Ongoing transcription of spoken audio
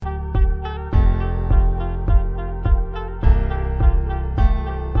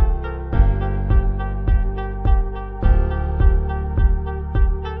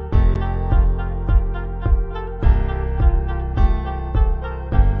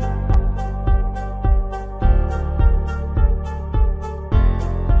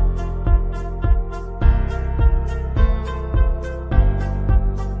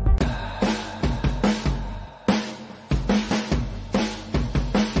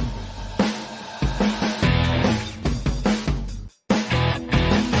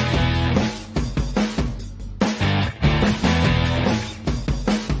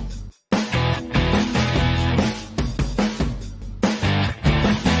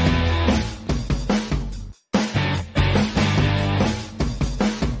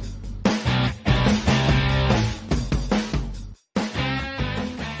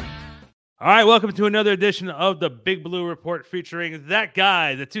All right, welcome to another edition of the Big Blue Report featuring that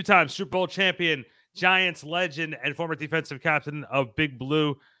guy, the two-time Super Bowl champion, Giants legend, and former defensive captain of Big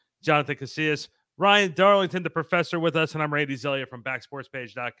Blue, Jonathan Casillas. Ryan Darlington, the professor, with us, and I'm Randy Zelia from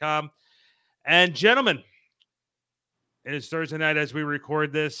backsportspage.com. And gentlemen, it is Thursday night as we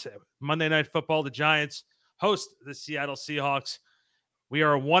record this. Monday Night Football, the Giants host the Seattle Seahawks. We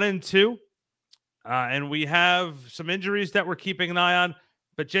are 1-2, and we have some injuries that we're keeping an eye on.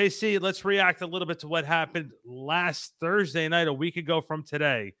 But, JC, let's react a little bit to what happened last Thursday night, a week ago from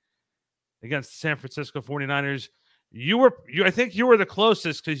today, against the San Francisco 49ers. I think you were the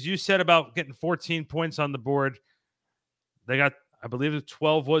closest because you said about getting 14 points on the board. They got, I believe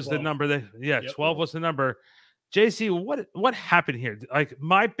 12 was 12. The number. 12 was the number. JC, what happened here? Like,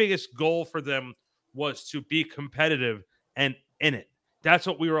 my biggest goal for them was to be competitive and in it. That's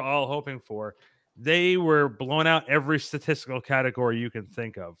what we were all hoping for. They were blowing out every statistical category you can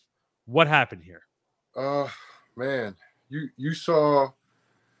think of. What happened here? Man, you saw,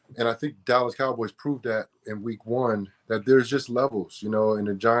 and I think Dallas Cowboys proved that in week one, that there's just levels, and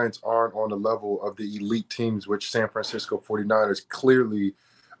the Giants aren't on the level of the elite teams, which San Francisco 49ers clearly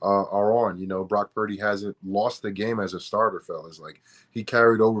are on. Brock Purdy hasn't lost the game as a starter, fellas. Like, he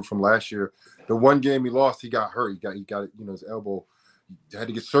carried over from last year. The one game he lost, he got hurt. He got his elbow. He had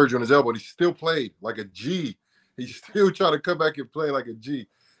to get surgery on his elbow, and he still played like a G. He still tried to come back and play like a G.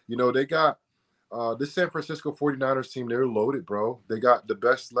 They got this San Francisco 49ers team, they're loaded, bro. They got the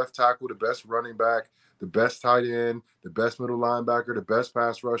best left tackle, the best running back, the best tight end, the best middle linebacker, the best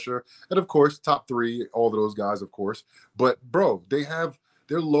pass rusher, and, of course, top three, all of those guys, of course. But, bro,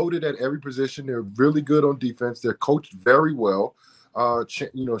 they're loaded at every position. They're really good on defense. They're coached very well.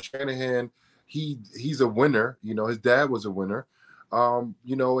 Shanahan, he's a winner. His dad was a winner.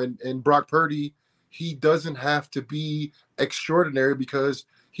 And Brock Purdy, he doesn't have to be extraordinary because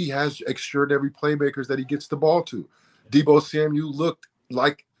he has extraordinary playmakers that he gets the ball to. Deebo Samuel looked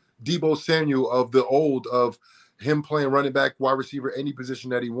like Deebo Samuel of the old, of him playing running back, wide receiver, any position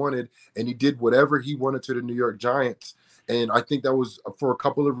that he wanted, and he did whatever he wanted to the New York Giants. And I think that was for a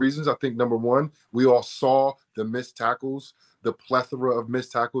couple of reasons. I think, number one, we all saw the missed tackles, the plethora of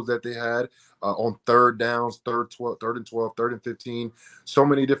missed tackles that they had on third downs, third and 12, third and 15. So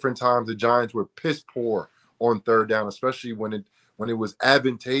many different times the Giants were piss poor on third down, especially when it was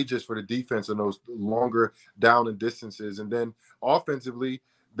advantageous for the defense in those longer down and distances. And then offensively,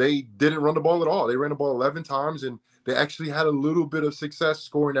 they didn't run the ball at all. They ran the ball 11 times, and they actually had a little bit of success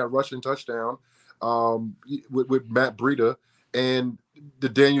scoring that rushing touchdown with Matt Breida. And the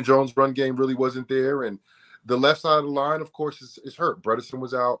Daniel Jones run game really wasn't there. And the left side of the line, of course, is hurt. Bredesen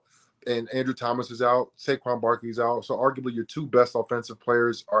was out, and Andrew Thomas is out. Saquon Barkley's out. So arguably your two best offensive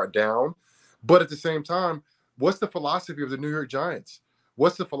players are down. But at the same time, what's the philosophy of the New York Giants?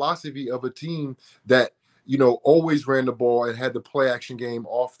 What's the philosophy of a team that, always ran the ball and had the play action game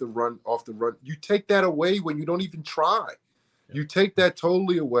off the run? You take that away when you don't even try. You take that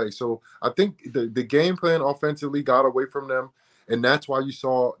totally away. So I think the game plan offensively got away from them, and that's why you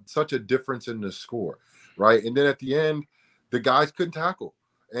saw such a difference in the score, right? And then at the end, the guys couldn't tackle.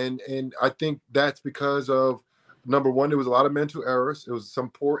 And I think that's because of, number one, there was a lot of mental errors. It was some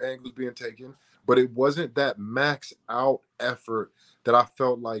poor angles being taken, but it wasn't that max out effort that I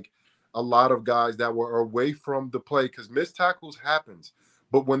felt like a lot of guys that were away from the play, because missed tackles happens.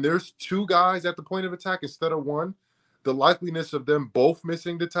 But when there's two guys at the point of attack instead of one, the likeliness of them both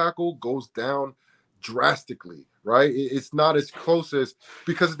missing the tackle goes down drastically, right? It's not as close as,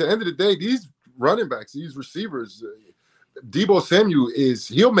 because at the end of the day, these running backs, these receivers, Deebo Samuel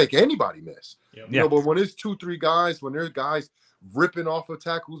he'll make anybody miss. Yep. But when there's 2-3 guys, when there's guys ripping off of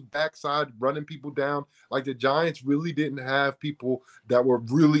tackles, backside, running people down, like the Giants really didn't have people that were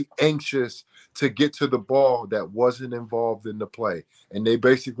really anxious to get to the ball that wasn't involved in the play. And they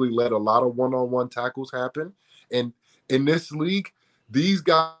basically let a lot of one-on-one tackles happen. And in this league, these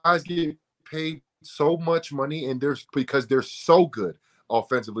guys get paid so much money, and because they're so good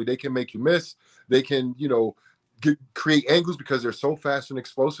offensively. They can make you miss. They can, create angles because they're so fast and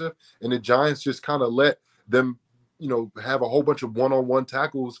explosive. And the Giants just kind of let them, have a whole bunch of one-on-one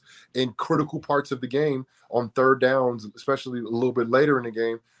tackles in critical parts of the game on third downs, especially a little bit later in the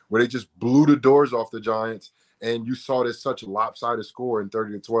game, where they just blew the doors off the Giants. And you saw this such a lopsided score in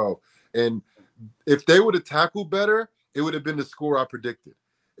 30-12. And if they would have tackled better, it would have been the score I predicted.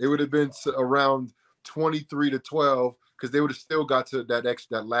 It would have been around 23-12, because they would have still got to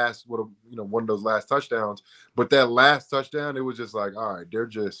that last, one of those last touchdowns. But that last touchdown, it was just like, all right, they're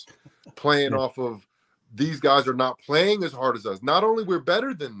just playing off of, these guys are not playing as hard as us. Not only we're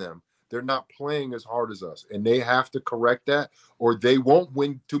better than them, They're not playing as hard as us, and they have to correct that, or they won't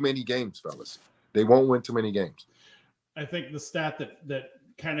win too many games, fellas. They won't win too many games. I think the stat that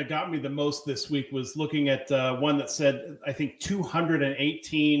kind of got me the most this week was looking at one that said, I think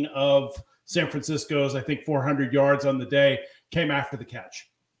 218 of San Francisco's, I think 400 yards on the day came after the catch.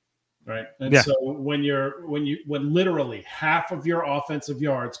 Right. And so when literally half of your offensive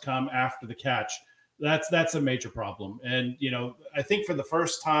yards come after the catch, that's a major problem. And, I think for the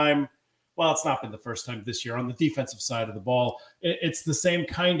first time, well, it's not been the first time this year on the defensive side of the ball, it's the same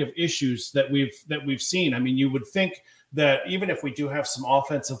kind of issues that we've seen. I mean, you would think that even if we do have some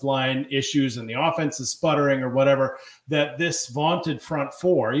offensive line issues and the offense is sputtering or whatever, that this vaunted front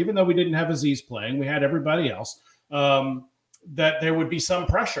four, even though we didn't have Aziz playing, we had everybody else, that there would be some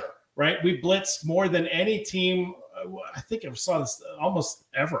pressure, right? We blitzed more than any team. I think I saw this almost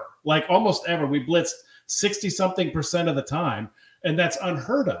ever. We blitzed 60-something% of the time, and that's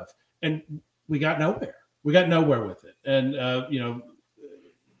unheard of. And we got nowhere. We got nowhere with it. And,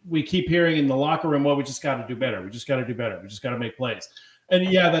 we keep hearing in the locker room, well, we just got to do better. We just got to do better. We just got to make plays. And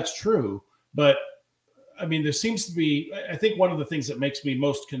yeah, that's true. But I mean, there seems to be, I think one of the things that makes me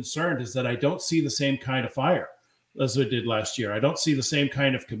most concerned is that I don't see the same kind of fire as I did last year. I don't see the same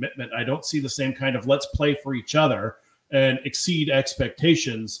kind of commitment. I don't see the same kind of let's play for each other and exceed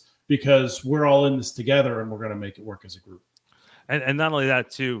expectations, because we're all in this together and we're going to make it work as a group. And not only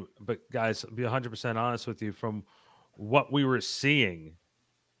that too, but guys, I'll be 100% honest with you, from what we were seeing,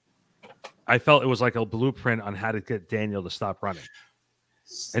 I felt it was like a blueprint on how to get Daniel to stop running.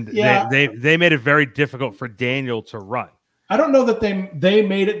 And they made it very difficult for Daniel to run. I don't know that they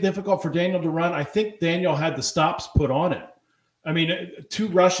made it difficult for Daniel to run. I think Daniel had the stops put on it. I mean, 2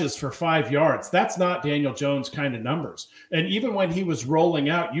 rushes for 5 yards. That's not Daniel Jones kind of numbers. And even when he was rolling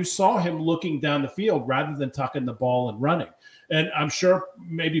out, you saw him looking down the field rather than tucking the ball and running. And I'm sure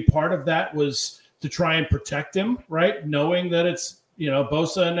maybe part of that was to try and protect him, right? Knowing that it's,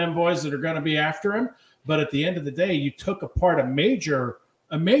 Bosa and them boys that are going to be after him. But at the end of the day, you took apart a major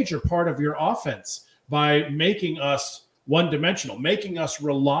part of your offense by making us one-dimensional, making us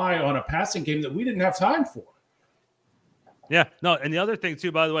rely on a passing game that we didn't have time for. Yeah, no, and the other thing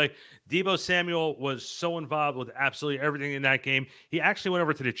too, by the way, Deebo Samuel was so involved with absolutely everything in that game. He actually went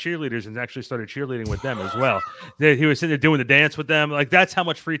over to the cheerleaders and actually started cheerleading with them as well. He was sitting there doing the dance with them. Like, that's how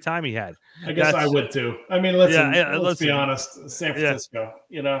much free time he had. I guess I would too. I mean, let's be honest. San Francisco,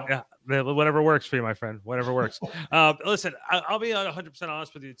 Yeah, whatever works for you, my friend. Whatever works. Listen, I'll be 100%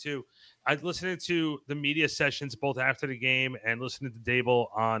 honest with you too. I listening to the media sessions both after the game and listening to Dable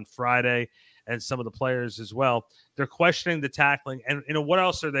on Friday, and some of the players as well. They're questioning the tackling. And, what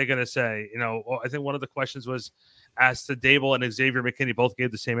else are they going to say? I think one of the questions was asked to Dable and Xavier McKinney. Both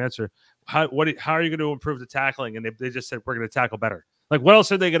gave the same answer. How are you going to improve the tackling? And they just said, we're going to tackle better. Like, what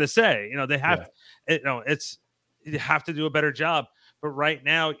else are they going to say? They have, you have to do a better job. But right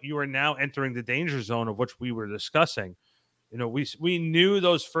now, you are now entering the danger zone of which we were discussing. We knew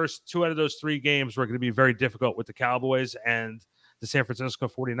those first 2 out of those 3 games were going to be very difficult with the Cowboys and the San Francisco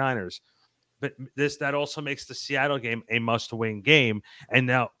 49ers. But that also makes the Seattle game a must-win game. And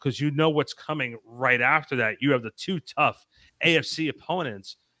now, because what's coming right after that, you have the 2 tough AFC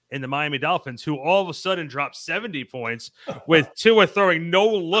opponents in the Miami Dolphins, who all of a sudden dropped 70 points with Tua throwing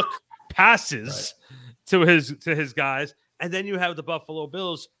no-look passes to his guys. And then you have the Buffalo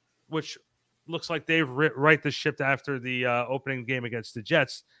Bills, which looks like they've right the ship after the opening game against the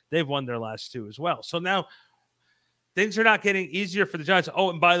Jets. They've won their last 2 as well. So now things are not getting easier for the Giants. Oh,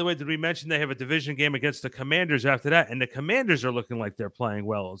 and by the way, did we mention they have a division game against the Commanders after that? And the Commanders are looking like they're playing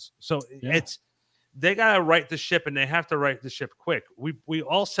well. So they got to right the ship, and they have to right the ship quick. We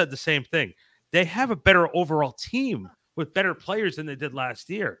all said the same thing. They have a better overall team with better players than they did last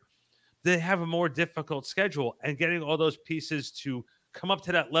year. They have a more difficult schedule, and getting all those pieces to come up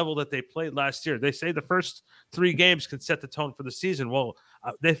to that level that they played last year. They say the first 3 games can set the tone for the season. Well,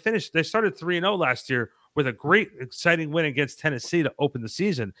 they started 3-0 last year with a great, exciting win against Tennessee to open the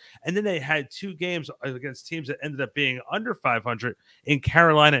season. And then they had 2 games against teams that ended up being under 500 in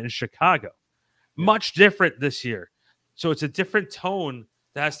Carolina and Chicago. Yeah. Much different this year. So it's a different tone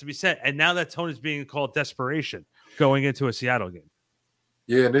that has to be set. And now that tone is being called desperation going into a Seattle game.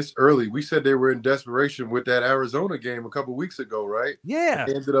 Yeah, and it's early. We said they were in desperation with that Arizona game a couple weeks ago, right? Yeah.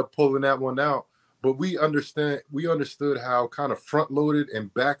 They ended up pulling that one out. But we understood how kind of front-loaded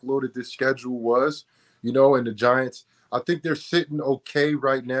and back-loaded this schedule was, and the Giants. I think they're sitting okay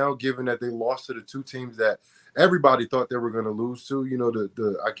right now, given that they lost to the 2 teams that everybody thought they were going to lose to.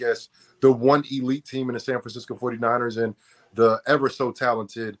 The one elite team in the San Francisco 49ers and the ever so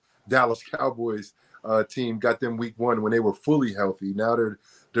talented Dallas Cowboys team got them week 1 when they were fully healthy. Now they're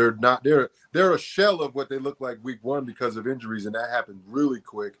They're not. They're a shell of what they look like week one because of injuries, and that happened really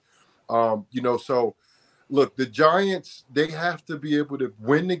quick. So look, the Giants, they have to be able to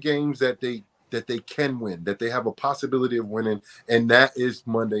win the games that they can win, that they have a possibility of winning, and that is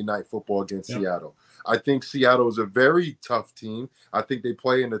Monday Night Football against Seattle. I think Seattle is a very tough team. I think they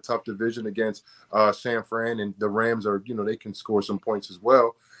play in a tough division against San Fran, and the Rams are, they can score some points as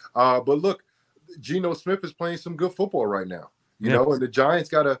well. But look, Geno Smith is playing some good football right now. And the Giants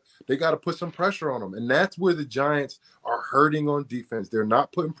gotta put some pressure on them, and that's where the Giants are hurting on defense. They're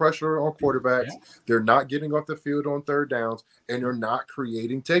not putting pressure on quarterbacks. Yeah. They're not getting off the field on third downs, and they're not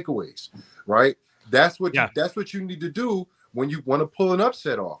creating takeaways. Right? That's what you need to do when you want to pull an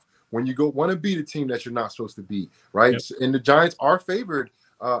upset off. When you want to beat a team that you're not supposed to beat. Right? Yep. And the Giants are favored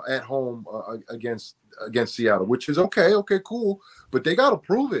at home against Seattle, which is okay. Okay, cool, but they got to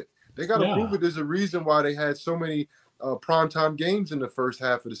prove it. They got to prove it. There's a reason why they had so many primetime games in the first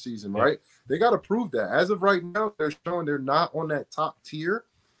half of the season, right? They got to prove that. As of right now, they're showing they're not on that top tier,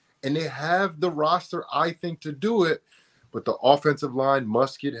 and they have the roster, I think, to do it. But the offensive line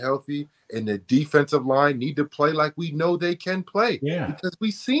must get healthy, and the defensive line need to play like we know they can play. Yeah. Because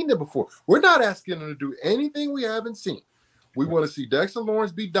we've seen it before. We're not asking them to do anything we haven't seen. We want to see Dexter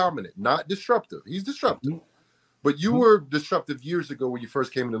Lawrence be dominant, not disruptive. He's disruptive. But you were disruptive years ago when you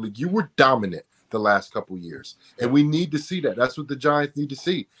first came in the league. You were dominant the last couple of years. And we need to see that. That's what the Giants need to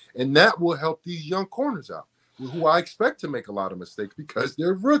see. And that will help these young corners out, who I expect to make a lot of mistakes because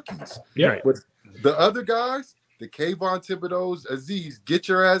they're rookies. Yeah. But the other guys, the Kayvon Thibodeau's, Aziz, get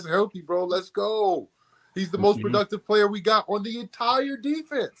your ass healthy, bro. Let's go. He's the most productive player we got on the entire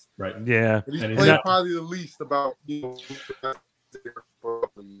defense. Right. Yeah. And he's played probably the least about the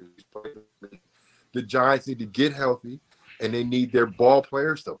Giants need to get healthy, and they need their ball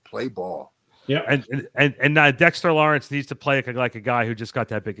players to play ball. Yeah, and Dexter Lawrence needs to play like a guy who just got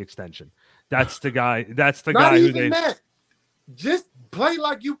that big extension. That's the guy. That's the guy who they just play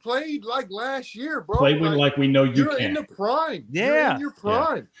like you played like last year, bro. Play like we know you're in the prime. Yeah, you're in your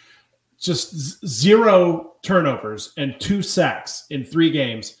prime. Yeah. Just 0 turnovers and 2 sacks in 3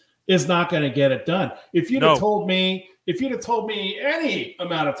 games is not going to get it done. If you'd have told me any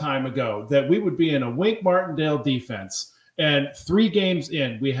amount of time ago that we would be in a Wink Martindale defense and 3 games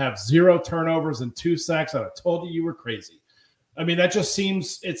in, we have 0 turnovers and 2 sacks, I'd have told you were crazy. I mean, that just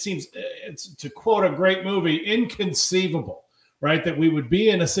seems, it's to quote a great movie, inconceivable, right? That we would be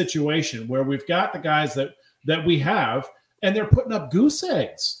in a situation where we've got the guys that we have, and they're putting up goose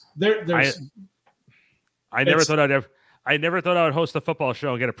eggs. I never thought I would host a football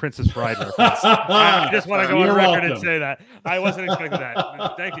show and get a Princess Bride reference. I just want to go on record and say that. I wasn't expecting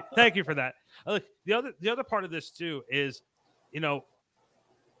that. Thank you for that. Look, the other part of this too is,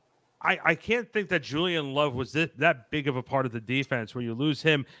 I can't think that Julian Love was that big of a part of the defense where you lose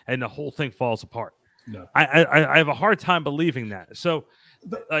him and the whole thing falls apart. No, I have a hard time believing that. So,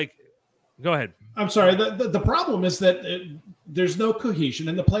 go ahead. I'm sorry. The problem is that there's no cohesion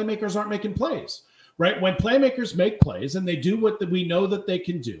and the playmakers aren't making plays. Right? When playmakers make plays and they do what we know that they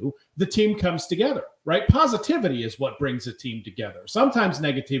can do, the team comes together, right? Positivity is what brings a team together. Sometimes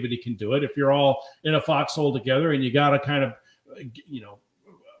negativity can do it if you're all in a foxhole together and you got to kind of,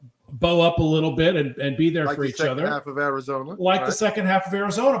 bow up a little bit and be there for each other. Half of Arizona. The second half of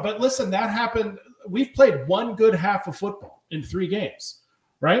Arizona. But listen, that happened. We've played 1 good half of football in 3 games,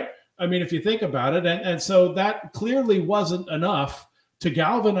 right? I mean, if you think about it. And so that clearly wasn't enough to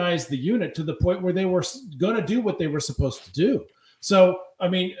galvanize the unit to the point where they were going to do what they were supposed to do. So, I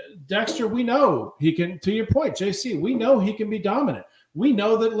mean, Dexter, we know he can, to your point, JC, we know he can be dominant. We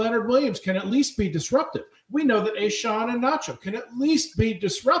know that Leonard Williams can at least be disruptive. We know that Ashawn and Nacho can at least be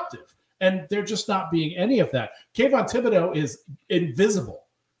disruptive. And they're just not being any of that. Kayvon Thibodeau is invisible.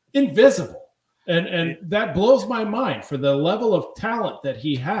 And that blows my mind for the level of talent that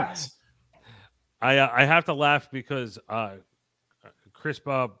he has. I have to laugh because Chris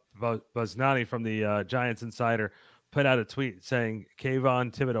Buznani from the Giants Insider put out a tweet saying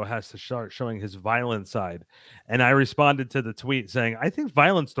Kayvon Thibodeau has to start showing his violent side. And I responded to the tweet saying, I think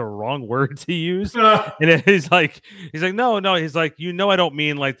violence the wrong word to use. And he's like, no. He's like, I don't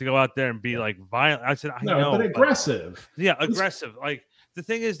mean like to go out there and be like violent. I said, I know. But aggressive. Aggressive. Like the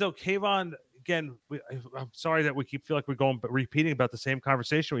thing is though, Kayvon, again, I'm sorry that we feel like we're repeating about the same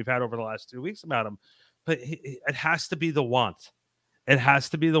conversation we've had over the last 2 weeks about him, but it has to be the want. It has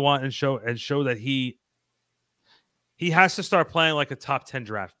to be the want and show that he has to start playing like a top 10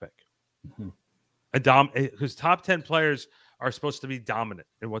 draft pick. Mm-hmm. Because top 10 players are supposed to be dominant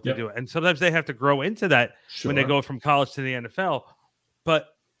in what they do. And sometimes they have to grow into that when they go from college to the NFL. But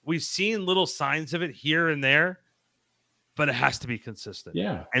we've seen little signs of it here and there. but it has to be consistent.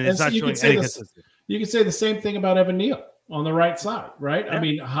 Yeah. And it's so not showing any consistency. You can say the same thing about Evan Neal on the right side, right? Yeah. I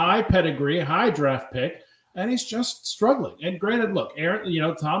mean, high pedigree, high draft pick, and he's just struggling. And granted, look,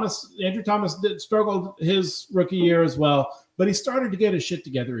 Andrew Thomas struggled his rookie year as well, but he started to get his shit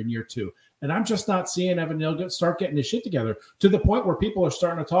together in year 2. And I'm just not seeing Evan Neal start getting his shit together to the point where people are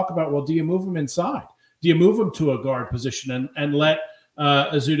starting to talk about, well, do you move him inside? Do you move him to a guard position and let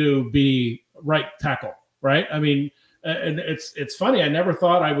Azudu be right tackle, right? I mean, and it's funny. I never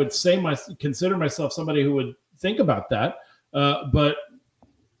thought I would consider myself somebody who would think about that, but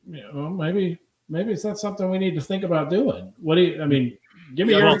maybe it's not something we need to think about doing. Give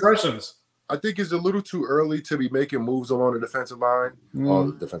me your impressions. I think it's a little too early to be making moves along the defensive line,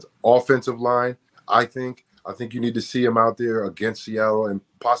 or the offensive line. I think you need to see him out there against Seattle and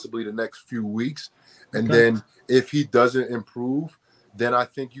possibly the next few weeks. And then if he doesn't improve, then I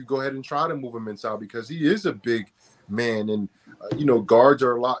think you go ahead and try to move him inside, because he is a big man. And, guards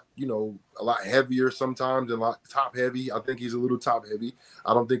are a lot heavier sometimes and a lot top heavy. I think he's a little top heavy.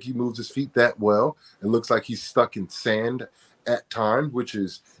 I don't think he moves his feet that well. It looks like he's stuck in sand at times, which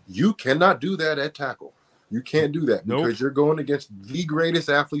is, you cannot do that at tackle. You can't do that because you're going against the greatest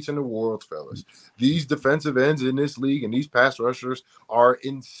athletes in the world, fellas. These defensive ends in this league and these pass rushers are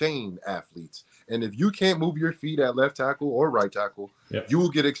insane athletes. And if you can't move your feet at left tackle or right tackle, you will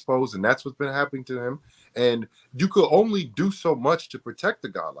get exposed. And that's what's been happening to him. And you could only do so much to protect a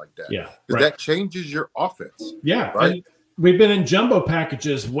guy like that. Yeah. Because that changes your offense. Yeah. Right. And we've been in jumbo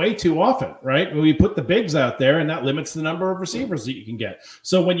packages way too often, right? We put the bigs out there, and that limits the number of receivers that you can get.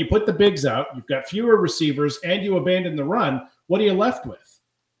 So when you put the bigs out, you've got fewer receivers and you abandon the run. What are you left with?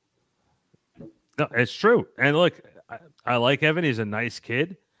 No, it's true. And look, I like Evan. He's a nice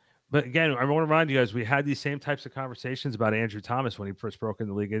kid. But again, I want to remind you guys, we had these same types of conversations about Andrew Thomas when he first broke in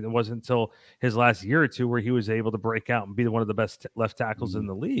the league. It wasn't until his last year or two where he was able to break out and be one of the best left tackles in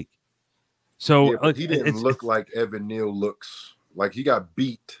the league. So he didn't look like Evan Neal looks. Like, he got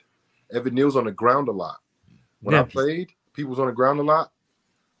beat. Evan Neal's on the ground a lot. When I played, people was on the ground a lot.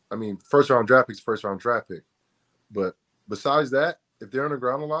 I mean, first-round draft pick. But besides that, if they're on the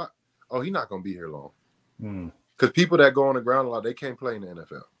ground a lot, he's not going to be here long. Because people that go on the ground a lot, they can't play in the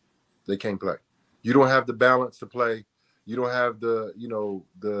NFL. They can't play. You don't have the balance to play. You don't have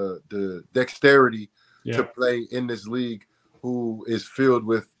the dexterity to play in this league, who is filled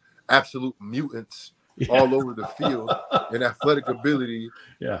with absolute mutants all over the field and athletic ability.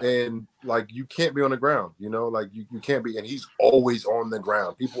 And you can't be on the ground, you can't be. And he's always on the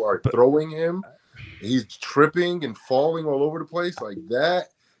ground. People are throwing him. He's tripping and falling all over the place like that.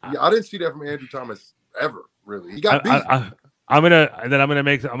 I didn't see that from Andrew Thomas ever, really. He got beat. I'm gonna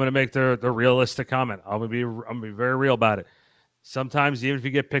make the realistic comment. I'm gonna be very real about it. Sometimes even if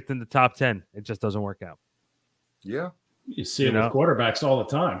you get picked in the top 10, it just doesn't work out. Yeah, you see it with quarterbacks all the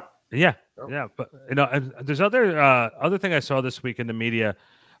time. Yeah, but there's other thing I saw this week in the media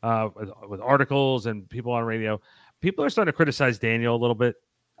with articles and people on radio. People are starting to criticize Daniel a little bit.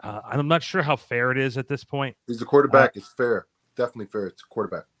 I'm not sure how fair it is at this point. He's a quarterback. It's fair, definitely fair. It's a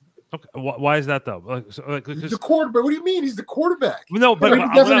quarterback. Okay. Why is that though? He's the quarterback. What do you mean? He's the quarterback. No, but he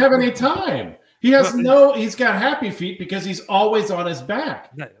doesn't have any time. He's got happy feet because he's always on his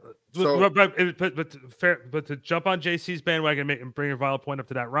back. But to jump on JC's bandwagon and bring your valid point up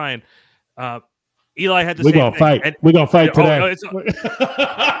to that, Ryan. Eli had the same thing. We're gonna fight today.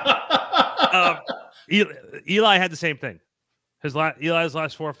 Eli had the same thing. Eli's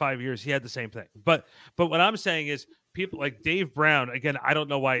last 4 or 5 years, he had the same thing. But what I'm saying is, people like Dave Brown, again, I don't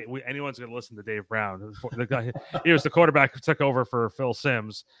know why anyone's going to listen to Dave Brown. The guy, he was the quarterback who took over for Phil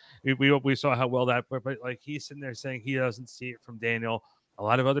Simms. We saw how well that, but he's sitting there saying he doesn't see it from Daniel. A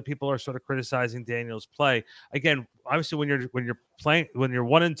lot of other people are sort of criticizing Daniel's play. Again, obviously, when you're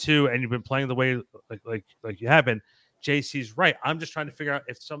 1-2 and you've been playing the way like you have been, JC's right. I'm just trying to figure out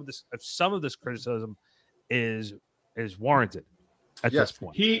if some of this criticism is warranted at this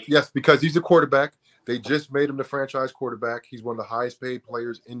point. Yes, because he's a quarterback. They just made him the franchise quarterback. He's one of the highest paid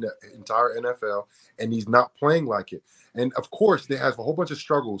players in the entire NFL, and he's not playing like it. And, of course, they have a whole bunch of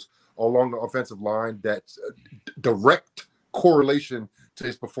struggles along the offensive line that's a direct correlation to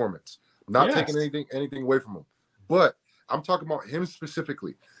his performance. Not taking anything away from him. But I'm talking about him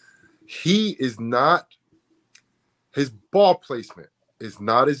specifically. His ball placement is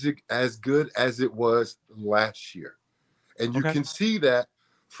not as good as it was last year. And you can see that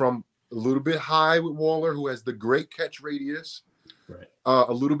from a little bit high with Waller, who has the great catch radius,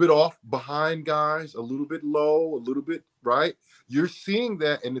 a little bit off behind guys, a little bit low, a little bit right. You're seeing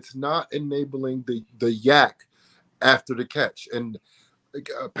that, and it's not enabling the yak after the catch. And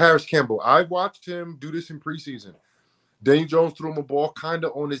Paris Campbell, I watched him do this in preseason. Daniel Jones threw him a ball kind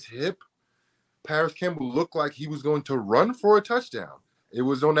of on his hip. Paris Campbell looked like he was going to run for a touchdown. It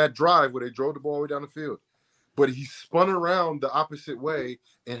was on that drive where they drove the ball way down the field. But he spun around the opposite way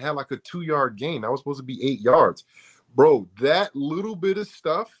and had like a 2-yard gain. That was supposed to be 8 yards. Bro, that little bit of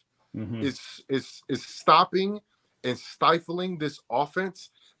stuff is stopping and stifling this offense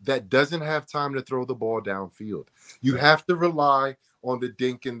that doesn't have time to throw the ball downfield. You have to rely on the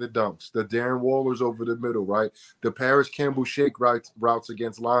dink and the dunks, the Darren Wallers over the middle, right? The Paris Campbell shake routes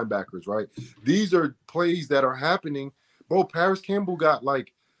against linebackers, right? These are plays that are happening. Bro, Paris Campbell got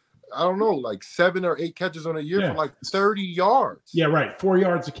like 7 or 8 catches on a year for like 30 yards. Yeah, right. 4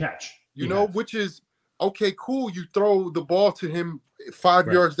 yards a catch. You know, which is, okay, cool. You throw the ball to him 5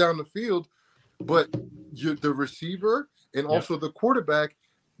 yards down the field, but the receiver and also the quarterback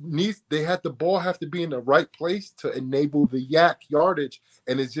the ball have to be in the right place to enable the yak yardage,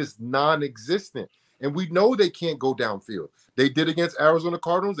 and it's just non-existent. And we know they can't go downfield. They did against Arizona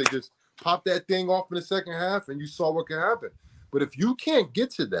Cardinals. They just popped that thing off in the second half, and you saw what can happen. But if you can't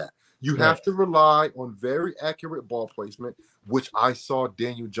get to that, you have to rely on very accurate ball placement, which I saw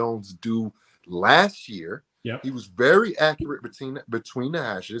Daniel Jones do last year. He was very accurate between the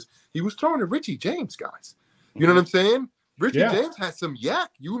hashes. He was throwing to Richie James, guys. You know what I'm saying? Richie James had some yak.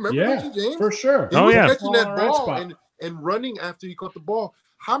 You remember Richie James? For sure. He was catching that ball and running after he caught the ball.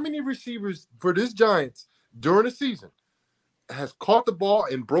 How many receivers for this Giants during the season has caught the ball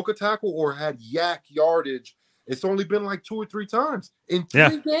and broke a tackle or had yak yardage? It's only been like 2 or 3 times in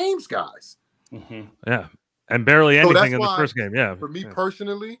 3 games, guys. Yeah. And barely anything in the first game. Yeah. For me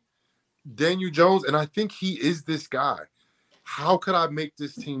personally, Daniel Jones, and I think he is this guy. How could I make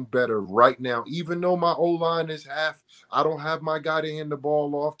this team better right now? Even though my O-line is half, I don't have my guy to hand the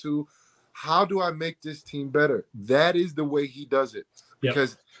ball off to. How do I make this team better? That is the way he does it.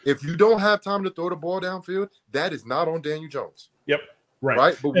 Because if you don't have time to throw the ball downfield, that is not on Daniel Jones.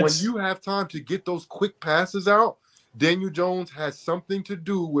 Right. But when you have time to get those quick passes out, Daniel Jones has something to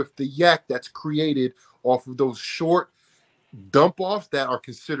do with the yak that's created off of those short dump-offs that are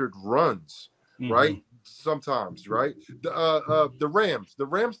considered runs, right? Sometimes, right? The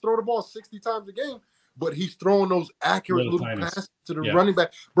Rams throw the ball 60 times a game, but he's throwing those accurate little passes to the running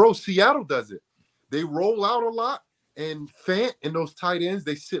back. Bro, Seattle does it. They roll out a lot, and Fant and those tight ends,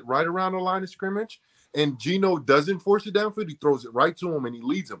 they sit right around the line of scrimmage, and Geno doesn't force it downfield. He throws it right to him, and he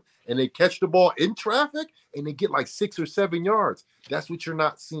leads them. And they catch the ball in traffic, and they get like 6 or 7 yards. That's what you're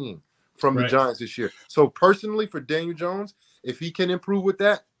not seeing from the Giants this year. So personally, for Daniel Jones, if he can improve with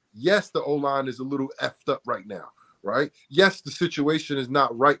that, yes, the O-line is a little effed up right now, right? Yes, the situation is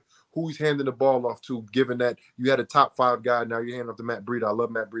not right. Who he's handing the ball off to, given that you had a top 5 guy, now you're handing off to Matt Breida. I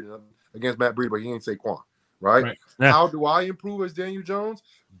love Matt Breida against Matt Breida, but he ain't Saquon, right? How do I improve as Daniel Jones?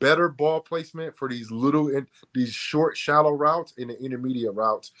 Better ball placement for these short, shallow routes and the intermediate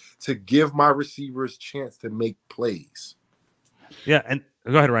routes to give my receivers chance to make plays. Yeah, and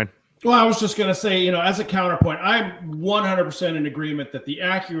go ahead, Ryan. Well, I was just going to say, as a counterpoint, I'm 100% in agreement that the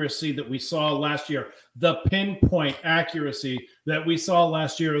accuracy that we saw last year, the pinpoint accuracy that we saw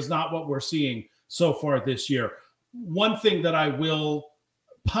last year is not what we're seeing so far this year. One thing that I will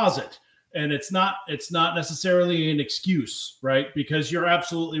posit, and it's not necessarily an excuse, right? Because you're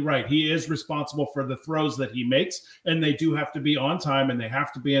absolutely right. He is responsible for the throws that he makes, and they do have to be on time, and they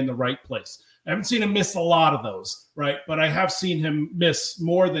have to be in the right place. I haven't seen him miss a lot of those, right? But I have seen him miss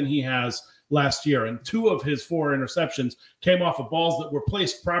more than he has last year. And 2 of his 4 interceptions came off of balls that were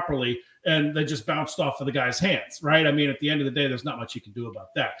placed properly, and they just bounced off of the guy's hands, right? I mean, at the end of the day, there's not much you can do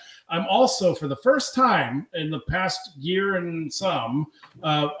about that. I'm also, for the first time in the past year and some,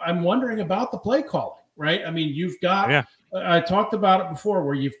 I'm wondering about the play calling, right? I mean, you've got, I talked about it before,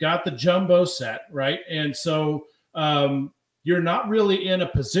 where you've got the jumbo set, right? And so you're not really in a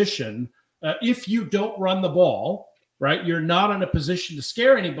position, if you don't run the ball, right, you're not in a position to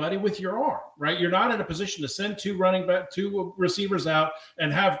scare anybody with your arm, right? You're not in a position to send 2 receivers out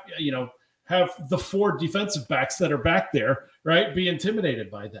and have the 4 defensive backs that are back there, right, be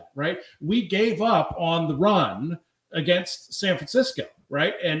intimidated by that, right? We gave up on the run against San Francisco,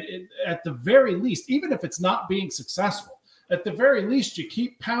 right? And at the very least, even if it's not being successful, at the very least, you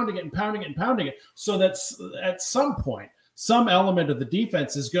keep pounding it and pounding it and pounding it, so that's at some point, some element of the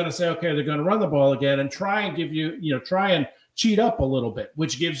defense is going to say, okay, they're going to run the ball again and try and give you, try and cheat up a little bit,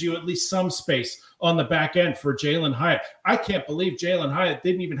 which gives you at least some space on the back end for Jalen Hyatt. I can't believe Jalen Hyatt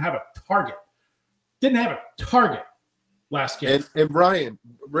didn't even have a target. Didn't have a target last game. And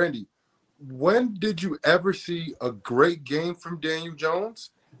Randy, when did you ever see a great game from Daniel Jones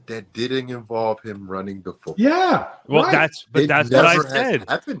that didn't involve him running the football? Yeah. Well, right. that's what I said.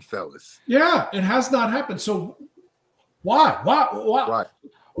 Happened, fellas. Yeah, it has not happened. So Why? Right.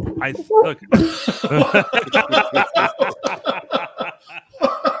 Look.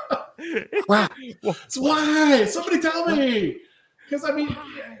 Why? Somebody tell me. Because, I mean,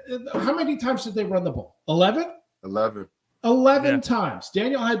 how many times did they run the ball? 11? 11 times.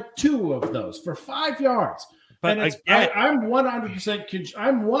 Daniel had 2 of those for 5 yards. But and I'm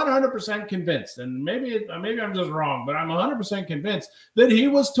 100% convinced, and maybe I'm just wrong, but I'm 100% convinced that he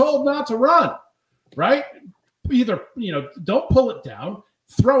was told not to run, right? Either, don't pull it down,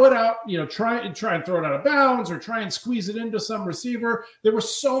 throw it out, try and throw it out of bounds, or try and squeeze it into some receiver. There were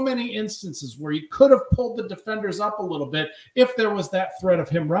so many instances where he could have pulled the defenders up a little bit if there was that threat of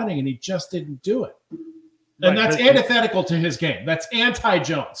him running, and he just didn't do it. And that's antithetical to his game. That's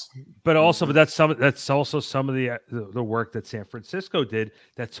anti-Jones. But that's also some of the work that San Francisco did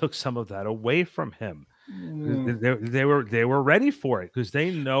that took some of that away from him. They were ready for it because they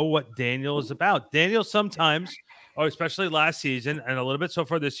know what Daniel is about. Daniel sometimes, especially last season and a little bit so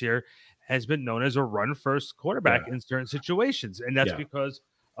far this year, has been known as a run-first quarterback in certain situations, and that's because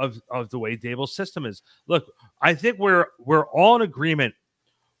of the way Daboll's system is. Look, I think we're all in agreement.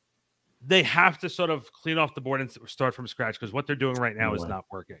 They have to sort of clean off the board and start from scratch because what they're doing right now is not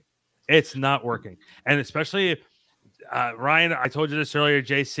working. It's not working. And especially, Ryan, I told you this earlier,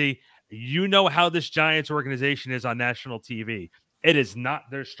 JC, you know how this Giants organization is on national TV. It is not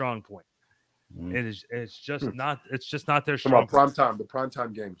their strong point. It's just not their strong point. The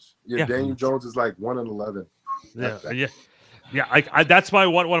primetime games. Yeah, Daniel Jones is like 1-11. Yeah. That's one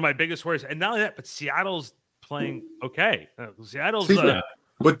of my biggest worries. And not only that, but Seattle's playing okay. Seattle's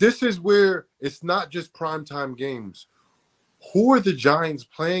But this is where it's not just primetime games. Who are the Giants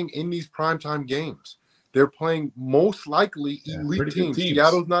playing in these primetime games? They're playing most likely elite teams.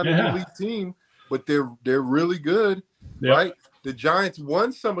 Seattle's not an elite team, but they're really good, right? The Giants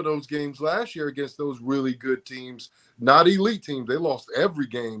won some of those games last year against those really good teams, not elite teams. They lost every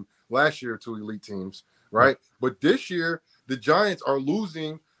game last year to elite teams, right? But this year, the Giants are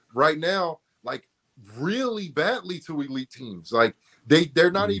losing right now, like really badly to elite teams. Like,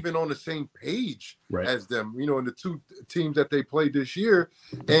 they're not even on the same page as them, in the 2 teams that they played this year.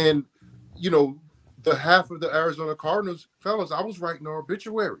 And, the half of the Arizona Cardinals, fellas, I was writing our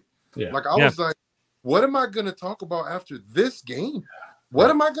obituary. Yeah. Like, I was like, what am I going to talk about after this game? What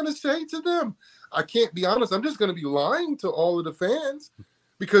am I going to say to them? I can't be honest. I'm just going to be lying to all of the fans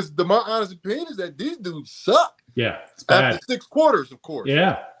because my honest opinion is that these dudes suck. Yeah. It's bad. After 6 quarters, of course.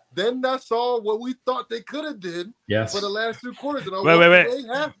 Yeah. Then I saw what we thought they could have did for the last 2 quarters, and I was really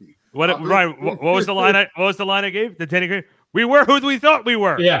happy. Ryan, what was the line? What was the line I gave? The 10 we were who we thought we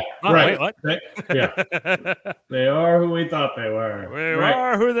were. Yeah, right. Wait, what? Yeah, they are who we thought they were. We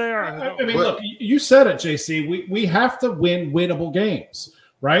are who they are. I mean, look, you said it, JC. We have to win winnable games,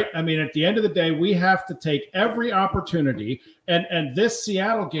 right? I mean, at the end of the day, we have to take every opportunity, and this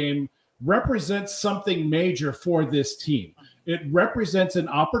Seattle game represents something major for this team. It represents an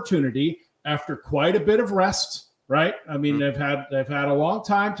opportunity after quite a bit of rest, right? I mean, they've had a long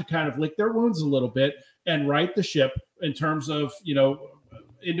time to kind of lick their wounds a little bit and right the ship in terms of,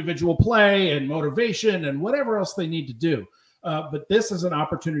 individual play and motivation and whatever else they need to do. But this is an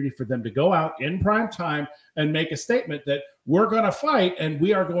opportunity for them to go out in prime time and make a statement that we're going to fight and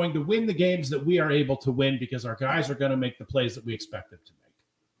we are going to win the games that we are able to win because our guys are going to make the plays that we expect them to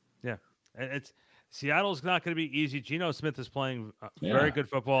make. Yeah. And Seattle's not going to be easy. Geno Smith is playing very good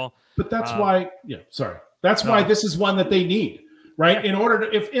football. But that's why this is one that they need, right? In order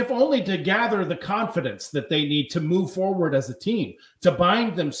to, if only to gather the confidence that they need to move forward as a team, to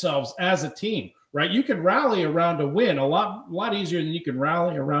bind themselves as a team, right? You can rally around a win a lot easier than you can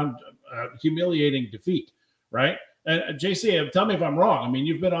rally around humiliating defeat, right? And JC, tell me if I'm wrong. I mean,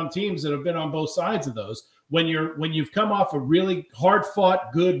 you've been on teams that have been on both sides of those. When you've come off a really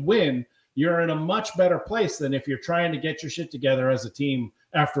hard-fought good win, you're in a much better place than if you're trying to get your shit together as a team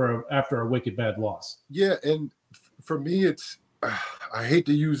after a wicked bad loss. Yeah, and for me, it's I hate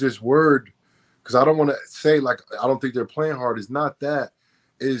to use this word because I don't want to say like I don't think they're playing hard. It's not that.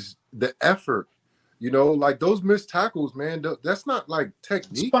 Is the effort. Like those missed tackles, man. That's not like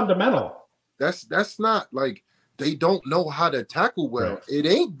technique. It's fundamental. That's not like they don't know how to tackle well. Right. It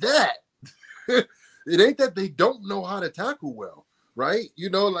ain't that. It ain't that they don't know how to tackle well. Right?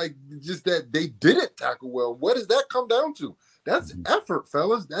 Like just that they didn't tackle well. What does that come down to? That's effort,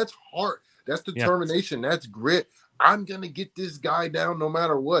 fellas. That's heart. That's determination. That's grit. I'm going to get this guy down no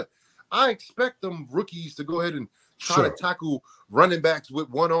matter what. I expect them rookies to go ahead and try to tackle running backs with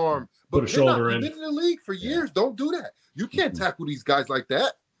one arm. But put a shoulder in. They've been in the league for years. Don't do that. You can't tackle these guys like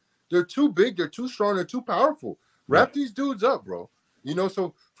that. They're too big. They're too strong. They're too powerful. Wrap these dudes up, bro.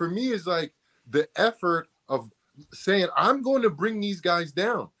 So for me, it's like the effort of saying, I'm going to bring these guys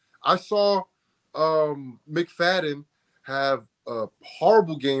down. I saw McFadden have a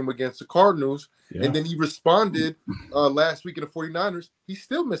horrible game against the Cardinals, and then he responded last week in the 49ers. He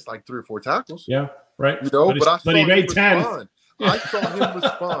still missed like 3 or 4 tackles. Yeah, right. You know, but I saw he him made respond. 10. I saw him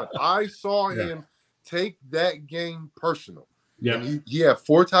respond. I saw him take that game personal. Yeah. And he had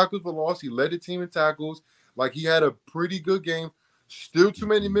 4 tackles for loss. He led the team in tackles. Like, he had a pretty good game. Still too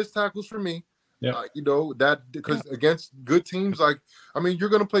many missed tackles for me. Yeah. You know, that because against good teams, like, I mean, you're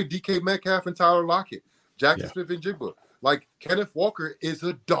going to play DK Metcalf and Tyler Lockett, Jackson Smith and Jigba. Like, Kenneth Walker is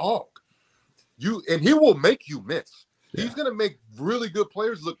a dog. And he will make you miss. Yeah. He's going to make really good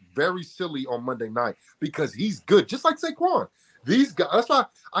players look very silly on Monday night because he's good, just like Saquon. These guys, that's why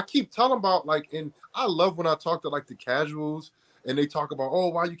I keep telling about, like, and I love when I talk to, like, the casuals and they talk about, oh,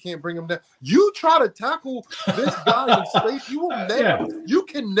 why you can't bring him down. You try to tackle this guy in space, you will never, you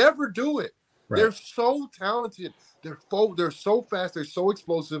can never do it. Right. They're so talented. They're so fast. They're so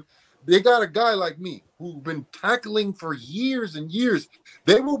explosive. They got a guy like me who's been tackling for years and years.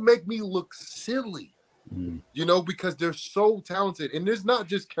 They will make me look silly, you know, because they're so talented. And it's not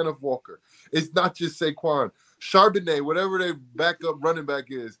just Kenneth Walker. It's not just Saquon. Charbonnet, whatever their backup running back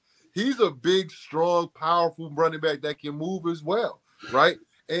is, he's a big, strong, powerful running back that can move as well, right?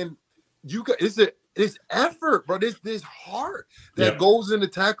 And you got it's effort, bro. This heart that goes into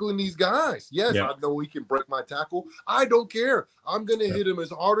tackling these guys. Yes, I know he can break my tackle. I don't care. I'm gonna hit him as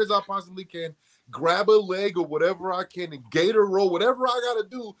hard as I possibly can, grab a leg or whatever I can, and gator roll, whatever I gotta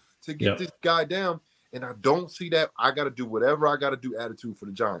do to get this guy down. And I don't see that. I gotta do whatever I gotta do attitude for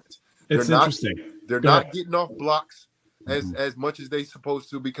the Giants. It's interesting. They're not getting off blocks as much as they supposed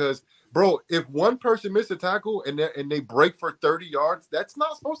to because, bro, if one person misses a tackle and they break for 30 yards, that's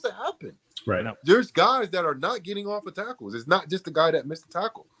not supposed to happen. Right. There's guys that are not getting off of tackles. It's not just the guy that missed the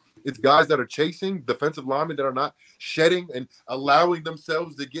tackle. It's guys that are chasing defensive linemen that are not shedding and allowing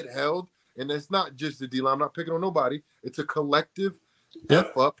themselves to get held. And it's not just the D-line. I'm not picking on nobody. It's a collective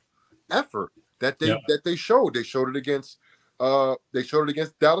effort that they showed. They showed it against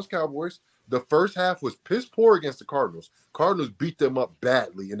Dallas Cowboys. The first half was piss poor against the Cardinals. Cardinals beat them up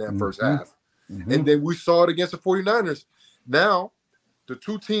badly in that first half. And then we saw it against the 49ers. Now, the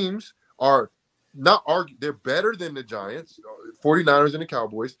two teams are not arguing. They're better than the Giants, 49ers and the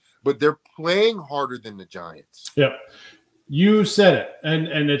Cowboys, but they're playing harder than the Giants. Yep. You said it.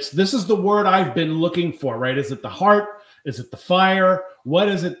 And this is the word I've been looking for, right? Is it the heart? Is it the fire? What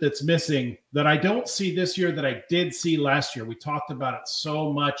is it that's missing that I don't see this year that I did see last year? We talked about it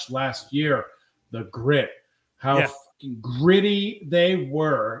so much last year, the grit, how fucking gritty they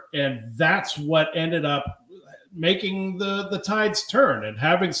were. And that's what ended up making the tides turn and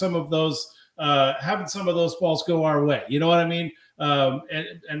having some of those balls go our way. You know what I mean?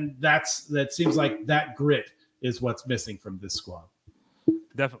 And that seems like that grit is what's missing from this squad.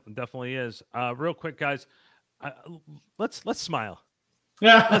 Definitely is. Real quick, guys. Let's smile.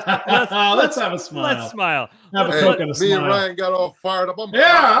 Let's have a smile. Let's smile. Have a Coke and a smile. Me and Ryan got all fired up. I'm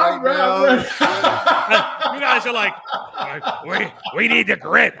right. You guys are like, we need the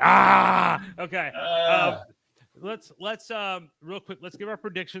grit. Okay. Let's real quick. Let's give our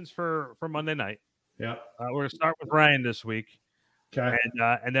predictions for Monday night. Yeah. We're gonna start with Ryan this week. Okay.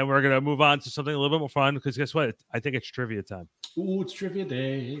 And then we're gonna move on to something a little bit more fun because guess what? I think it's trivia time. Ooh, it's trivia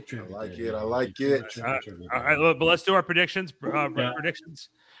day. I like it. All right, but let's do our predictions. Predictions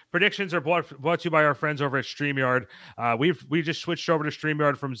are brought to you by our friends over at StreamYard. We just switched over to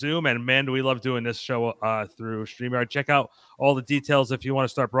StreamYard from Zoom, and man, do we love doing this show through StreamYard. Check out all the details if you want to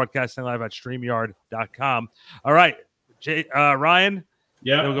start broadcasting live at StreamYard.com. All right, Ryan.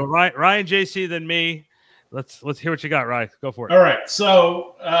 Yeah, we'll go Ryan, JC, then me. Let's hear what you got, Ryan. Go for it. All right,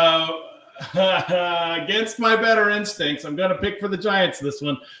 so against my better instincts, I'm going to pick for the Giants this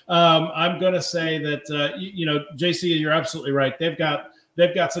one. I'm going to say that JC, you're absolutely right. They've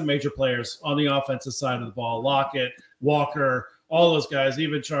got some major players on the offensive side of the ball. Lockett, Walker, all those guys,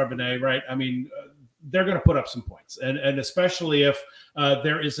 even Charbonnet, right? I mean, they're going to put up some points, and especially if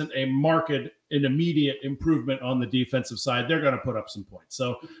there isn't a an immediate improvement on the defensive side, they're going to put up some points.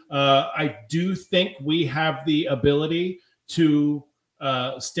 So I do think we have the ability to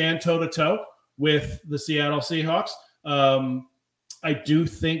stand toe-to-toe with the Seattle Seahawks. I do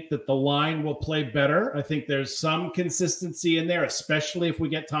think that the line will play better. I think there's some consistency in there, especially if we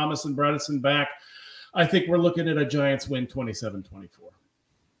get Thomas and Bredesen back. I think we're looking at a Giants win 27-24.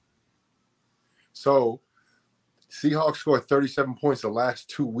 So Seahawks scored 37 points the last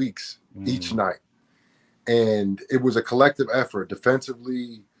 2 weeks each night. And it was a collective effort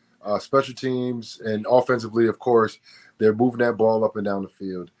defensively, special teams, and offensively, of course. They're moving that ball up and down the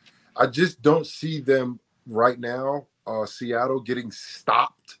field. I just don't see them right now Seattle getting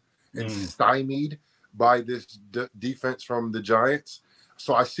stopped and stymied by this defense from the Giants.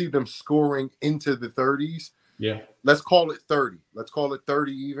 So I see them scoring into the 30s. Yeah. Let's call it 30. Let's call it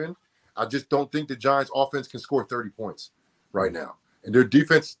 30 even. I just don't think the Giants offense can score 30 points right now. And their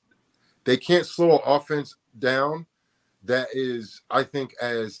defense, they can't slow an offense down that is, I think,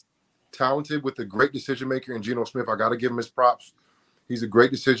 as talented with a great decision maker in Geno Smith. I got to give him his props. He's a great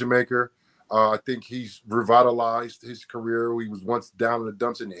decision maker. I think he's revitalized his career. He was once down in the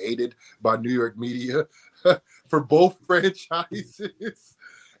dumps and hated by New York media for both franchises.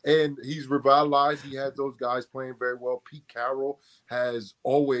 And he's revitalized. He has those guys playing very well. Pete Carroll has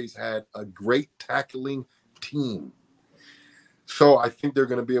always had a great tackling team. So I think they're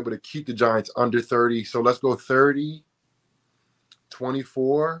going to be able to keep the Giants under 30. So let's go 30,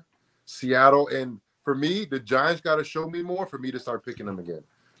 24, Seattle. And for me, the Giants got to show me more for me to start picking them again.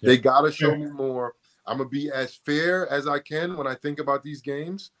 Yep. They got to show me more. I'm going to be as fair as I can when I think about these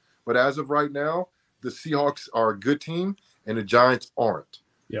games. But as of right now, the Seahawks are a good team and the Giants aren't.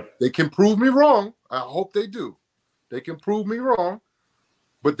 Yep. They can prove me wrong. I hope they do. They can prove me wrong.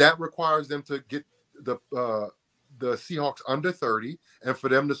 But that requires them to get the Seahawks under 30 and for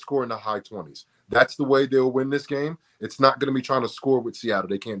them to score in the high 20s. That's the way they'll win this game. It's not going to be trying to score with Seattle.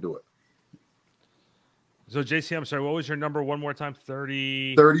 They can't do it. So, JC, I'm sorry, what was your number one more time?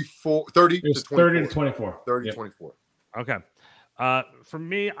 30? 34, 30 to 24. 30 to 24. 30 to 24. Okay. For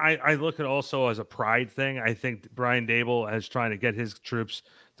me, I look at also as a pride thing. I think Brian Dable is trying to get his troops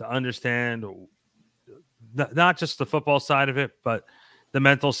to understand not just the football side of it, but the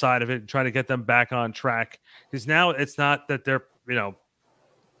mental side of it, trying to get them back on track. Because now it's not that they're, 3-0,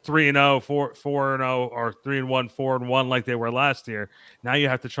 4-0, or 3-1, 4-1 like they were last year. Now you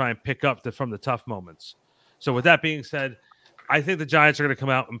have to try and pick up from the tough moments. So with that being said, I think the Giants are going to come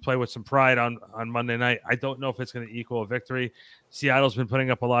out and play with some pride on Monday night. I don't know if it's going to equal a victory. Seattle's been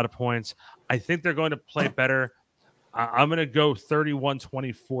putting up a lot of points. I think they're going to play better. I'm going to go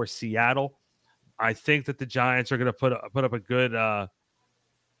 31-24 Seattle. I think that the Giants are going to put up a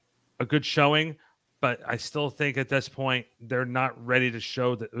good showing, but I still think at this point they're not ready to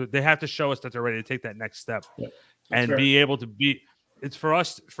show that. They have to show us that they're ready to take that next step and be able to be. It's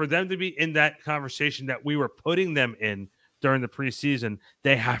for them to be in that conversation that we were putting them in during the preseason.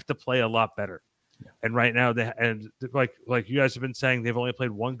 They have to play a lot better. Yeah. And right now, like you guys have been saying, they've only played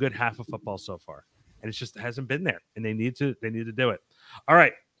one good half of football so far, and it just hasn't been there. And they need to do it. All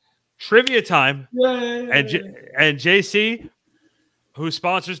right, trivia time. Yay. And JC, who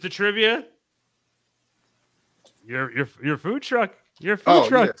sponsors the trivia? Your food truck. Your food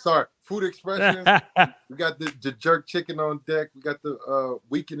truck. Yeah, sorry. Food Expressions. We got the jerk chicken on deck. We got the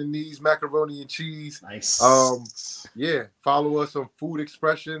weak in the knees macaroni and cheese. Nice. Yeah. Follow us on Food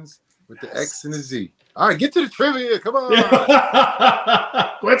Expressions with the X and the Z. All right, get to the trivia. Come on.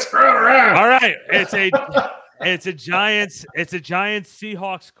 Quit screwing around. All right. It's a Giants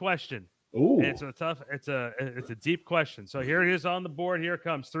Seahawks question. Ooh. And it's a deep question. So here it is on the board. Here it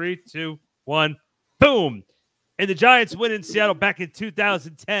comes. 3, 2, 1. Boom. And the Giants win in Seattle back in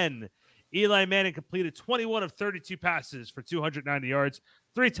 2010. Eli Manning completed 21 of 32 passes for 290 yards,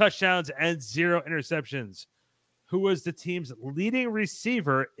 3 touchdowns, and 0 interceptions. Who was the team's leading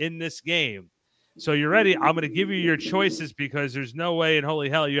receiver in this game? So you're ready. I'm going to give you your choices because there's no way in holy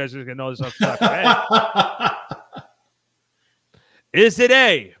hell you guys are going to know this off the top of your head. Is it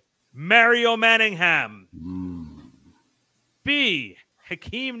A, Mario Manningham? B,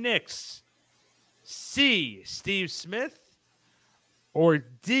 Hakeem Nicks? C, Steve Smith? Or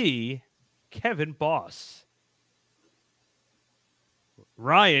D, Kevin Boss?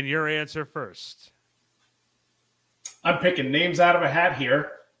 Ryan, your answer first. I'm picking names out of a hat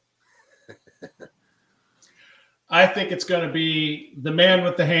here. I think it's going to be the man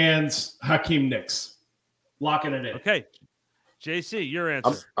with the hands, Hakeem Nicks. Locking it in. Okay. JC, your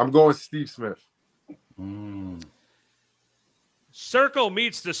answer. I'm going Steve Smith. Circle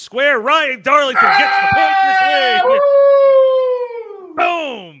meets the square. Ryan Darlington gets the point this week.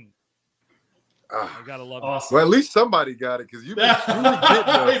 Boom. I gotta love awesome. it. Well, at least somebody got it because you've been getting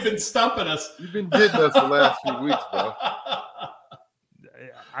us. You've been stumping us. You've been getting us the last few weeks, bro.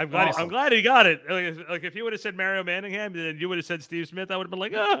 I'm glad he got it. Like if you would have said Mario Manningham, then you would have said Steve Smith. I would have been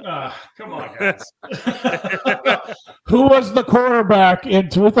like, come on, guys. Who was the quarterback in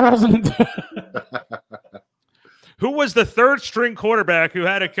 2010? Who was the third string quarterback who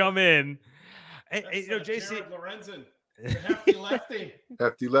had to come in? Hey, JC Lorenzen, hefty lefty.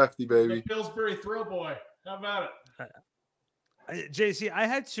 Hefty lefty, baby. The Pillsbury throw boy. How about it? JC, I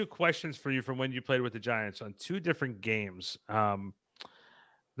had 2 questions for you from when you played with the Giants on 2 different games.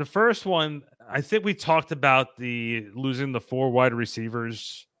 The first one, I think we talked about the losing the 4 wide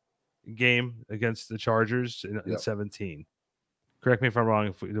receivers game against the Chargers in 17. Correct me if I'm wrong.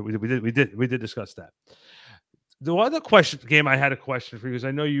 If we did discuss that. The other game I had a question for you, because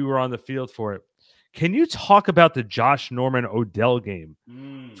I know you were on the field for it. Can you talk about the Josh Norman Odell game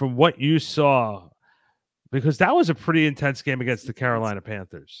from what you saw? Because that was a pretty intense game against the Carolina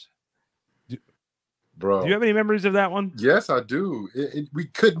Panthers. Bro, do you have any memories of that one? Yes, I do. We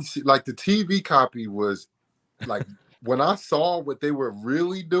couldn't see, like, the TV copy was like, when I saw what they were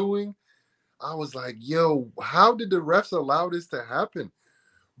really doing, I was like, yo, how did the refs allow this to happen?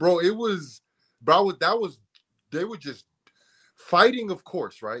 Bro, they were just fighting, of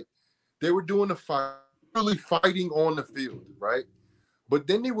course, right? They were doing the fight, really fighting on the field, right? But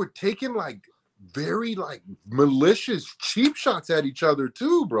then they were taking like very like malicious cheap shots at each other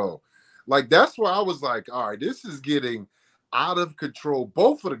too, bro. Like, that's where I was like, all right, this is getting out of control.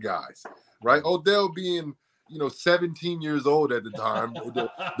 Both of the guys, right? Odell being, 17 years old at the time,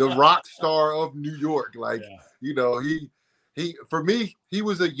 the rock star of New York. Like, he for me, he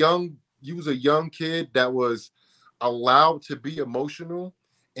was a young kid that was allowed to be emotional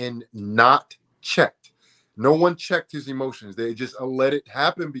and not checked. No one checked his emotions. They just let it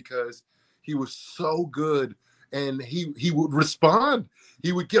happen because he was so good, and he would respond.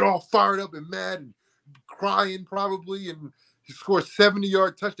 He would get all fired up and mad and crying probably, and he scored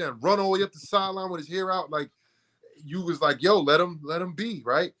 70-yard touchdown, run all the way up the sideline with his hair out. Like, you was like, yo, let him be,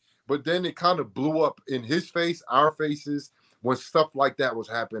 right? But then it kind of blew up in his face, our faces, when stuff like that was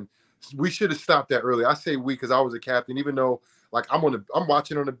happening. We should have stopped that early. I say we because I was a captain, even though, like, I'm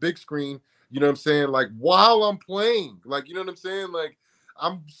watching on the big screen, you know what I'm saying? Like, while I'm playing, like, you know what I'm saying? Like,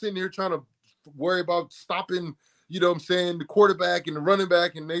 I'm sitting here trying to worry about stopping, you know what I'm saying, the quarterback and the running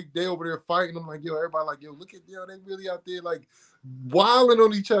back, and they over there fighting. I'm like, yo, everybody like, yo, look at, they really out there like wilding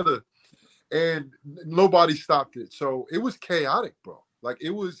on each other. And nobody stopped it. So it was chaotic, bro. Like,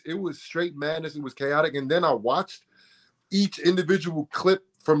 it was straight madness. It was chaotic. And then I watched each individual clip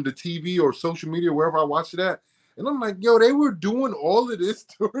from the TV or social media, wherever I watched it at. And I'm like, yo, they were doing all of this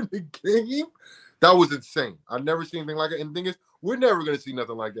during the game? That was insane. I've never seen anything like it. And the thing is, we're never going to see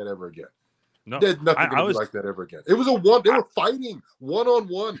nothing like that ever again. No, there's nothing going to be like that ever again. It was they were fighting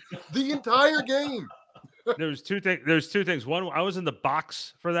one-on-one the entire game. There's two things. One, I was in the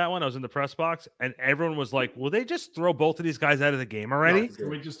box for that one. I was in the press box, and everyone was like, will they just throw both of these guys out of the game already? Can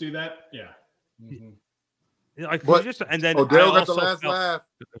we just do that? Yeah. Mm-hmm. Like, and then Odell got the last laugh.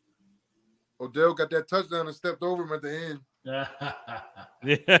 Odell got that touchdown and stepped over him at the end.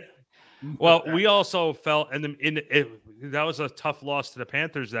 Yeah. Well, we also felt, that was a tough loss to the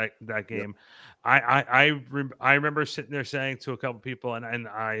Panthers that game. Yep. I remember sitting there saying to a couple people, and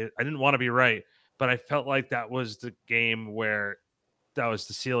I didn't want to be right, but I felt like that was the game where that was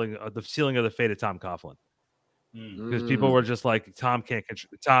the ceiling of the fate of Tom Coughlin, because people were just like, Tom can't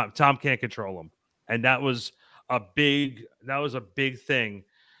control him, and that was a big thing.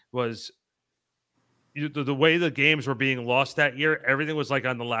 Was the way the games were being lost that year, everything was like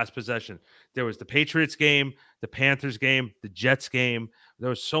on the last possession. There was the Patriots game, the Panthers game, the Jets game. There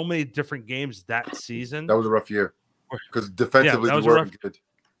was so many different games that season. That was a rough year because defensively we weren't good.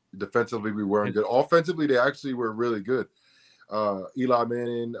 Defensively we weren't good. Offensively, they actually were really good. Eli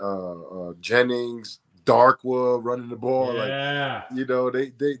Manning, Jennings, Darkwa running the ball. Yeah.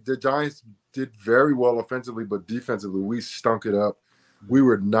 Like, the Giants did very well offensively, but defensively we stunk it up. We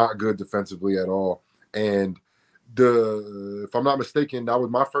were not good defensively at all. And if I'm not mistaken, that was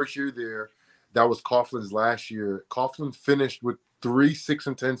my first year there. That was Coughlin's last year. Coughlin finished with 3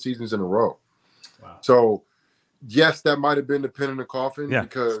 6-10 seasons in a row. Wow. So, yes, that might have been the pin in the coffin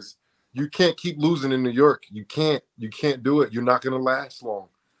because you can't keep losing in New York. You can't do it. You're not going to last long.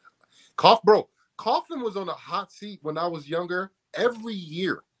 Coughlin was on a hot seat when I was younger every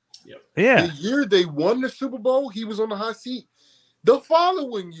year. Yep. Yeah. The year they won the Super Bowl, he was on the hot seat. The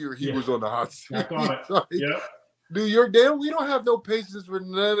following year, he was on the hot seat. Like, New York, we don't have no patience for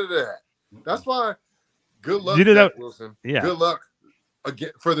none of that. That's why. Good luck, Zach Wilson. Yeah. Good luck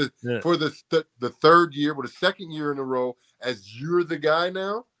again for the third year, or the second year in a row as you're the guy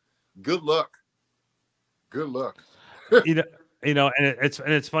now. Good luck. Good luck. And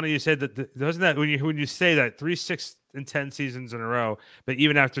it's funny you said that. Doesn't that when you say that 3 6-10 seasons in a row, but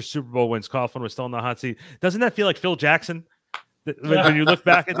even after Super Bowl wins, Coughlin was still in the hot seat. Doesn't that feel like Phil Jackson? When you look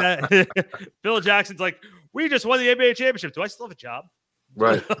back at that, Phil Jackson's like, we just won the NBA championship. Do I still have a job?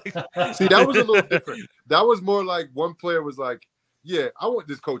 Right. See, that was a little different. That was more like one player was like, yeah, I want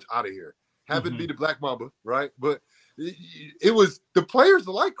this coach out of here. Have it be the Black Mamba, right? But it was the players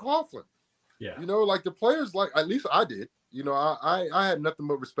like Coughlin. Yeah. Like the players like, at least I did. I had nothing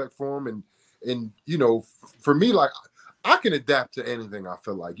but respect for him, And, you know, for me, like, I can adapt to anything, I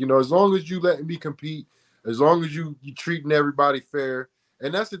feel like. You know, as long as you let me compete, as long as you treating everybody fair.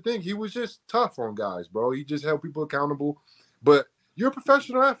 And that's the thing. He was just tough on guys, bro. He just held people accountable. But you're a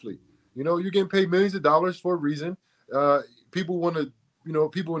professional athlete. You know, you're getting paid millions of dollars for a reason. People want to, you know,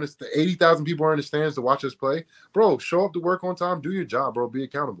 people in the 80,000 people are in the stands to watch us play. Bro, show up to work on time, do your job, bro. Be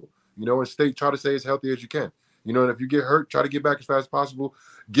accountable. You know, and try to stay as healthy as you can. You know, and if you get hurt, try to get back as fast as possible,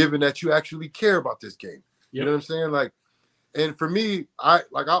 given that you actually care about this game. Yep. You know what I'm saying? Like, and for me, I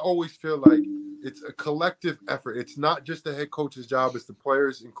always feel like it's a collective effort. It's not just the head coach's job, it's the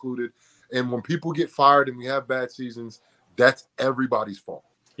players included. And when people get fired and we have bad seasons, that's everybody's fault.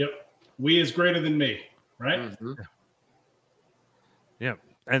 Yep. We is greater than me, right? Mm-hmm. Yeah.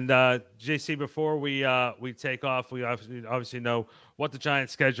 And JC, before we take off, we obviously know what the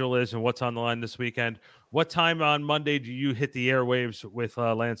Giants' schedule is and what's on the line this weekend. What time on Monday do you hit the airwaves with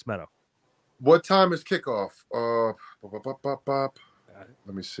Lance Meadow? What time is kickoff?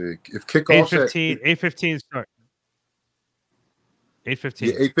 Let me see. If kickoff 8:15 start. 8:15.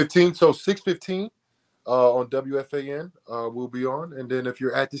 Yeah, 8:15. So 6:15 on WFAN we'll be on. And then if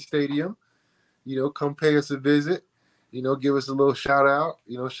you're at the stadium, you know, come pay us a visit. You know, give us a little shout out.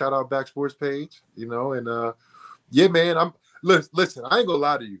 You know, shout out Back Sports page. You know, and yeah, man. Listen. I ain't gonna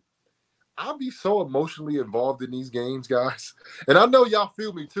lie to you. I'll be so emotionally involved in these games, guys, and I know y'all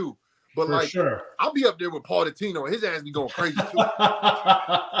feel me too. But for sure, I'll be up there with Paul Dottino, and his ass be going crazy too.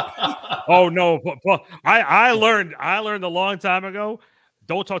 Oh no, Paul! I learned a long time ago.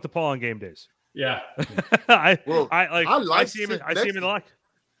 Don't talk to Paul on game days. Yeah, I see him in the lock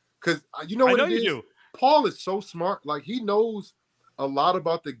because you know what it is. Do. Paul is so smart. Like, he knows a lot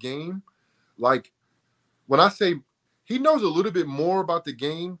about the game. Like, when I say he knows a little bit more about the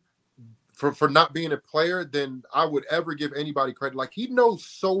game for not being a player than I would ever give anybody credit. Like, he knows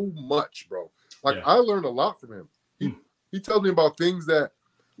so much, bro. Like, I learned a lot from him. He tells me about things that,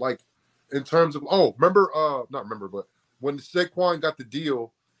 like, in terms of, not remember, but when Saquon got the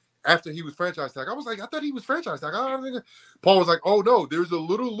deal after he was franchise tag, I was like, I thought he was franchise tag. Paul was like, oh no, there's a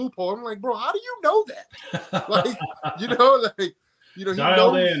little loophole. I'm like, bro, how do you know that? Like,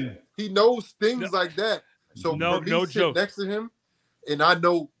 he knows things like that. So for me, sit next to him, and I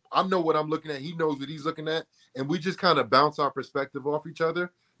know what I'm looking at. He knows what he's looking at, and we just kind of bounce our perspective off each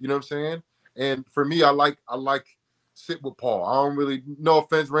other. You know what I'm saying? And for me, I like sit with Paul. I don't really, no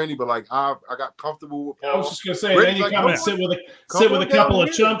offense, Randy, but like I got comfortable with Paul. I was just gonna say, then you come and sit with a couple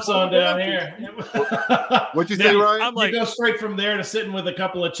of chumps on down here. What'd you say, Ryan? You go straight from there to sitting with a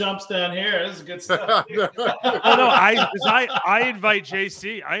couple of chumps down here. This is good stuff. I invite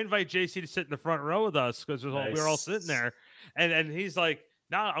JC. I invite JC to sit in the front row with us because we're all sitting there, and he's like,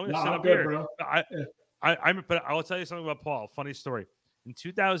 "No, I'm gonna sit up here." Bro. But I'll tell you something about Paul. Funny story. In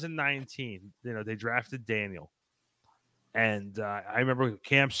 2019, they drafted Daniel. And I remember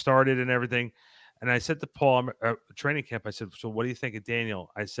camp started and everything. And I said to Paul, training camp, I said, so what do you think of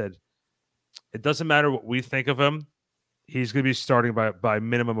Daniel? I said, it doesn't matter what we think of him. He's going to be starting by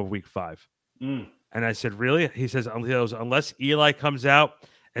minimum of week 5. And I said, really? He says, unless Eli comes out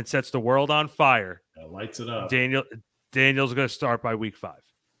and sets the world on fire. Lights it up. Daniel's going to start by week 5.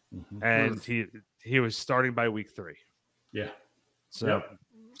 Mm-hmm. And he was starting by week 3. Yeah. So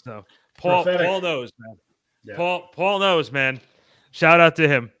Paul knows, man. Yeah. Paul knows, man. Shout out to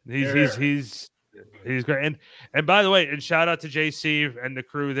him. He's great. And by the way, and shout out to JC and the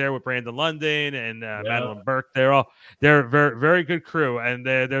crew there with Brandon London and Madeline Burke. They're a very, very good crew, and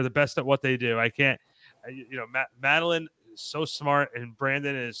they're the best at what they do. I can't, Madeline is so smart, and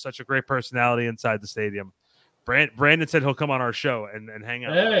Brandon is such a great personality inside the stadium. Brandon said he'll come on our show and hang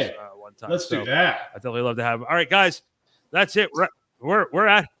out with us one time. Let's do that. I definitely love to have him. All right, guys, that's it. We're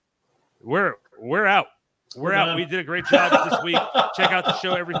out. We're out. We did a great job this week. Check out the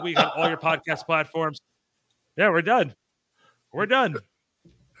show every week on all your podcast platforms. Yeah, we're done.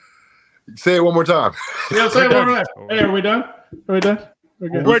 Say it one more time. Yeah, say it one more time. Hey, are we done? We're done.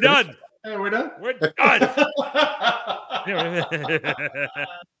 We're done. Hey, we're done. We're done.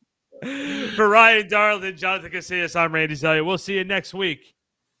 For Ryan Darlington, Jonathan Casillas, I'm Randy Zelia. We'll see you next week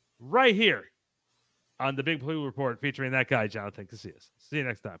right here on the Big Blue Report featuring that guy, Jonathan Casillas. See you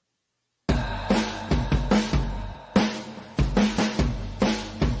next time.